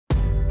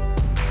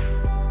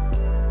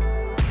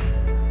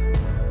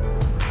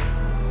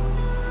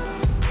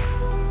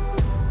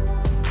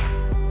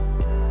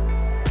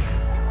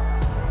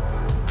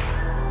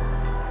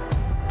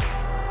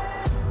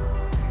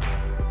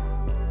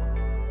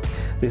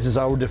This is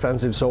our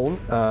defensive zone.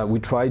 We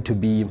try to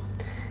be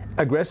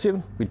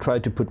aggressive, we try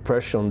to put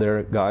pressure on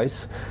their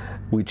guys,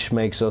 which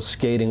makes us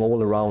skating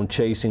all around,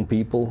 chasing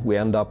people. We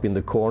end up in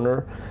the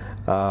corner.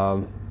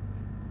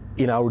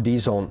 In our D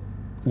zone,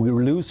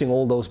 we're losing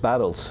all those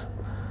battles,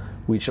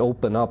 which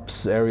open up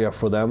area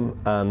for them,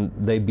 and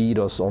they beat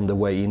us on the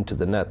way into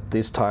the net.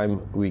 This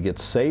time we get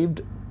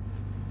saved,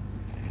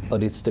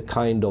 but it's the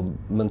kind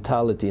of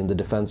mentality in the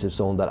defensive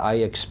zone that I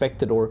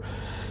expected, or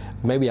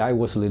maybe I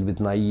was a little bit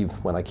naive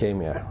when I came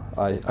here.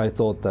 I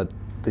thought that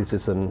this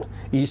is an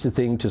easy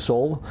thing to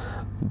solve,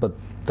 but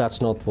that's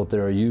not what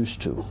they're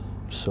used to.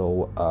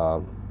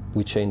 So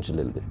we changed a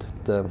little bit.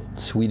 The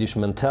Swedish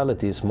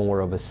mentality is more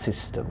of a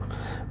system.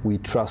 We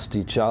trust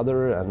each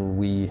other, and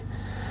we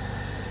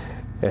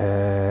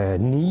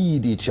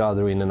need each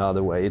other in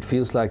another way. It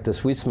feels like the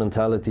Swiss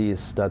mentality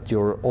is that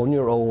you're on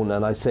your own,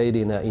 and I say it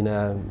in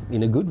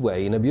a good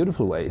way, in a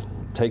beautiful way.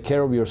 Take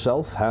care of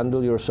yourself,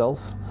 handle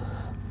yourself,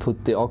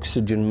 put the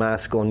oxygen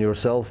mask on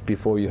yourself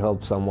before you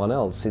help someone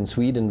else. In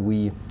Sweden,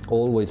 we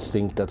always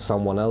think that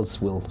someone else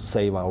will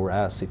save our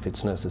ass if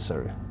it's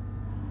necessary.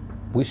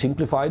 We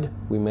simplified,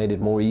 we made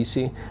it more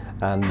easy,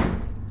 and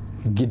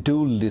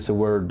geduld is a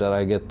word that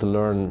I get to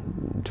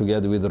learn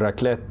together with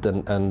raclette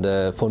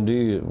and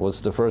fondue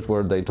was the first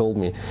word they told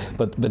me.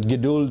 But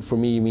geduld for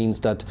me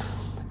means that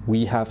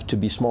we have to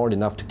be smart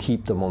enough to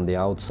keep them on the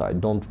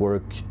outside. Don't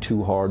work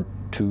too hard,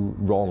 too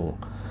wrong.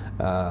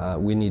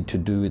 We need to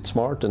do it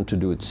smart and to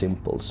do it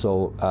simple.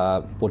 So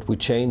what we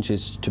change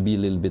is to be a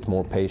little bit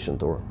more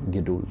patient, or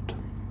geduld.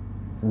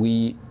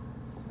 We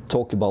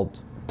talk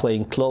about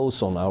playing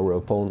close on our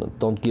opponent.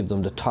 Don't give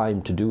them the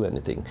time to do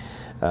anything.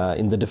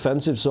 In the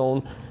defensive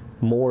zone,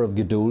 more of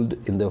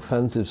geduld. In the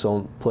offensive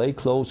zone, play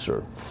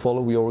closer.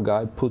 Follow your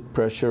guy, put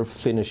pressure,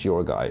 finish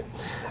your guy.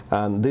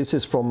 And this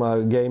is from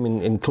a game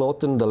in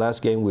Kloten, the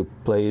last game we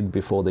played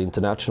before the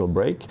international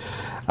break.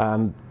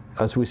 And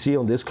as we see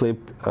on this clip,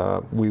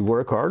 we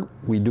work hard.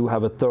 We do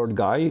have a third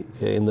guy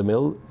in the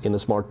middle in a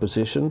smart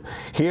position.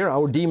 Here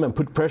our D-men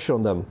put pressure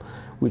on them,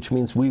 which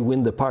means we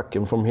win the puck.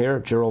 And from here,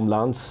 Jerome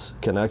Lantz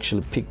can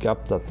actually pick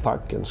up that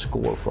puck and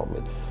score from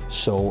it.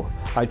 So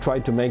I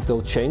tried to make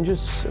those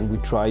changes, and we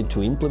tried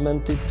to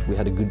implement it. We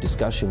had a good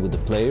discussion with the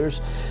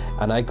players,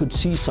 and I could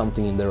see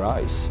something in their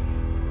eyes.